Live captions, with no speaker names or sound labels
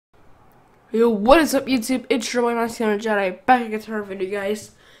Yo, what is up YouTube? It's your boy Jedi back again to our video,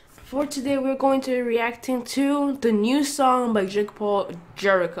 guys. For today we're going to be reacting to the new song by Jake Paul,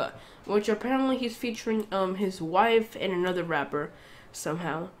 Jerica, which apparently he's featuring his wife and another rapper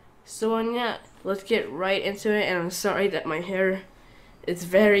somehow. So yeah, let's get right into it, and I'm sorry that my hair is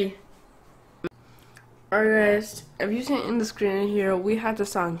very... Alright guys, if you see in the screen here, we have the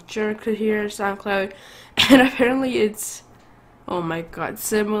song Jerica here, SoundCloud, and apparently it's, oh my god,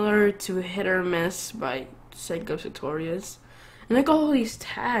 similar to Hit or Miss by Psycho Tutorials. And I got all these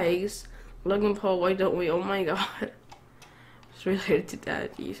tags. Logan Paul, why don't we? Oh my god. It's related to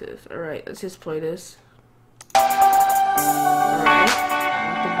that, Jesus. Alright, let's just play this. Alright,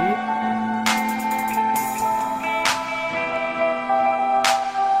 the beat.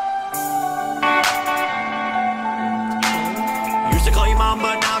 Used to call you mom,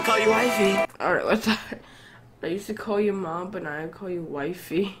 but now I call you wifey. Alright, let's. I used to call you mom, but now I call you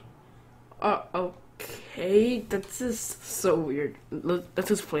wifey. Okay, that's just so weird. Let's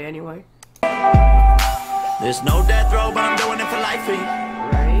just play anyway. There's no death row, but I'm doing it for lifey.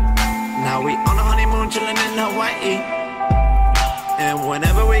 Right? Now we on a honeymoon, chilling in Hawaii. And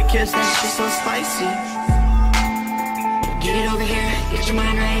whenever we kiss, that shit's so spicy. Get it over here, get your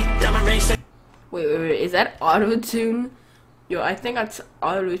mind right. Diamond ring. Wait, is that auto-tune? Yo, I think that's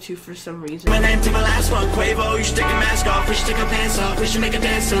auto-tune for some reason. My name to my last one, Quavo. You should take your mask off, we should take our pants off, we should make a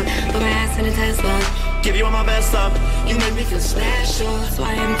dance up. Put my ass in a Tesla, give you all my best stuff. You make me feel special, that's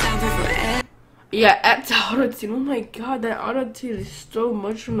why I'm down for forever. Yeah, that's auto-tune. Oh my god, that auto-tune is so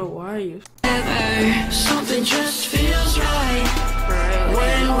much from the Wize. Something just feels right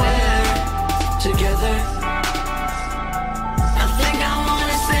when we're together. I think I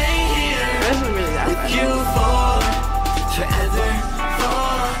wanna stay here That isn't really that with bad. you for forever,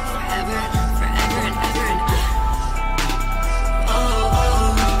 forever, forever and ever and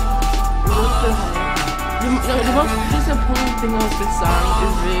The most disappointing thing of this song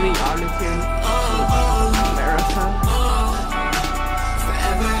is really auto-tune. America.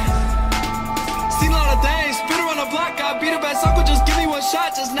 forever. Seen a lot of things, spit around the block, I beat a best uncle, just give me one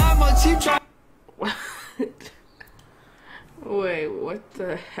shot, just 9 months, keep trying. Wait, what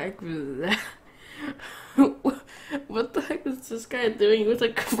the heck was that? What the heck is this guy doing? He was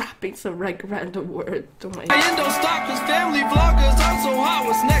like rapping some like random words. Oh my god. I end don't stop, cause family vloggers, I'm so hot,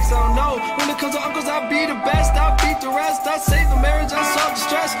 what's next? I don't know. When it comes to uncles, I'll be the best, I'll beat the rest, I save the marriage, I solve the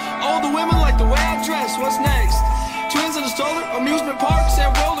stress. All the women like the way I dress, what's next? Twins in a stroller, amusement parks and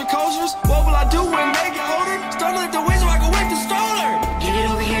roller coasters. What will I do when they get older? Start to lift the wings so I can whip the stroller. Get it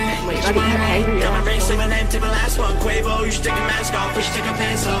over here. Wait, I get angry. Got my ring, say my name, take my last one. Quavo, you should take your mask off, we should take our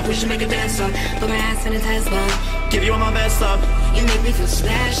pants off, we should make a dance up. Put my ass in a Tesla, give you all my best stuff. You make me feel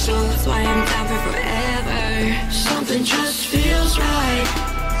special, that's why I'm down for forever. Something just feels right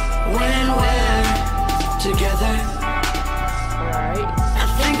when we're together. Alright. I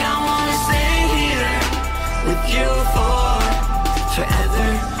think I wanna stay here with you for forever,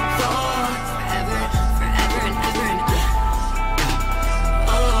 forever, forever and ever and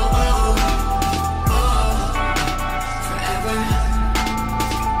forever.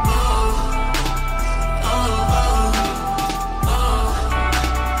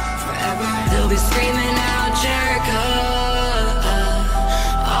 Forever. They'll be screaming out Jerica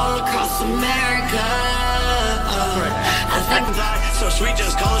all across America. I think so sweet,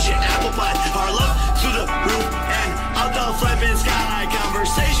 just call it shit apple pie. Our love through the roof and out the flipping sky.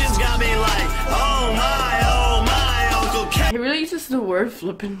 Conversations got me like, oh my, Uncle K. He really uses the word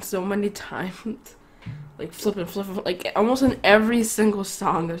flipping so many times. Like flipping, like almost in every single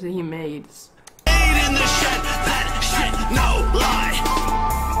song that he made. In the shed, that shit, no lie.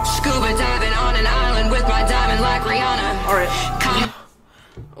 Scuba diving on an island with my diamond like Rihanna. Alright.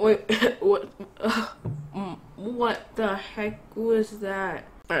 Wait, what the heck was that?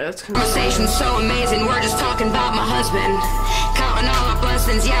 Alright, that's kind of... Conversation so amazing, we're just talking about my husband. Counting all our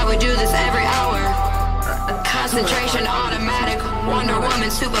blessings, yeah, we do this every hour. Concentration automatic, Wonder Woman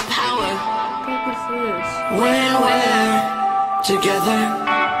superpower. What is this? When we're together,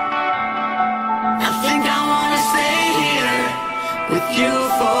 I think I wanna stay here with you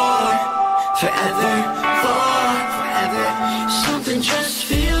for forever, forever. Something just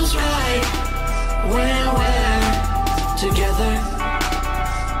feels right when we're together.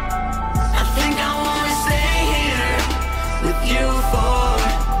 I think I wanna stay here with you for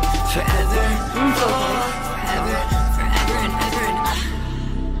forever, forever, forever and ever and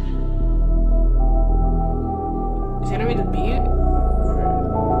Is it gonna be the beat?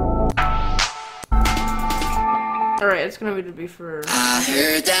 Alright, it's gonna be the beat for... I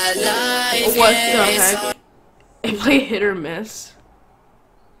heard that life. What the heck? I play Hit or Miss.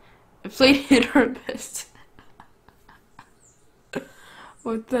 It played hit or miss.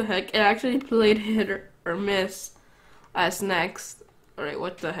 What the heck? It actually played hit or miss as next. Alright,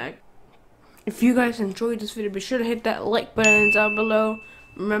 what the heck? If you guys enjoyed this video, be sure to hit that like button down below.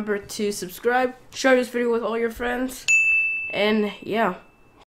 Remember to subscribe, share this video with all your friends, and yeah.